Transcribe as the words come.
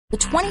The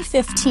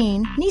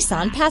 2015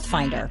 Nissan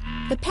Pathfinder.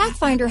 The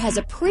Pathfinder has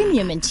a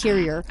premium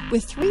interior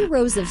with 3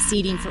 rows of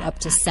seating for up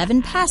to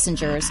 7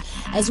 passengers,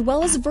 as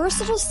well as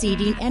versatile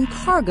seating and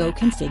cargo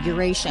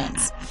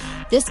configurations.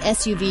 This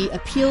SUV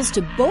appeals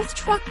to both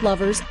truck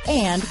lovers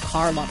and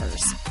car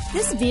lovers.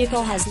 This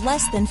vehicle has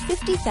less than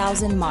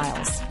 50,000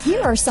 miles.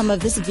 Here are some of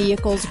this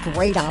vehicle's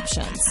great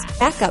options: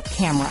 backup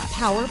camera,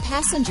 power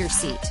passenger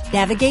seat,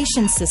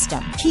 navigation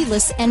system,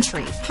 keyless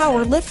entry,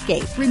 power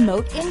liftgate,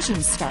 remote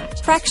engine start,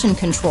 traction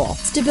control,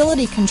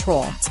 stability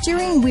control,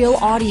 steering wheel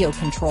audio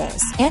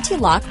controls,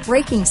 anti-lock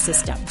braking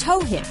system, tow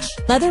hitch,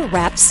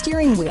 leather-wrapped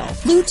steering wheel,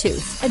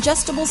 Bluetooth,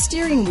 adjustable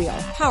steering wheel,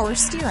 power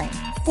steering,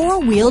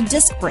 4-wheel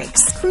disc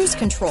brakes, cruise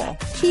control,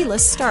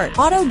 keyless start,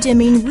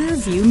 auto-dimming rear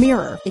view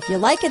mirror. If you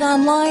like it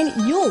online,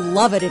 you'll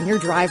love it in your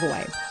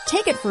driveway.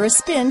 Take it for a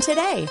spin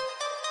today.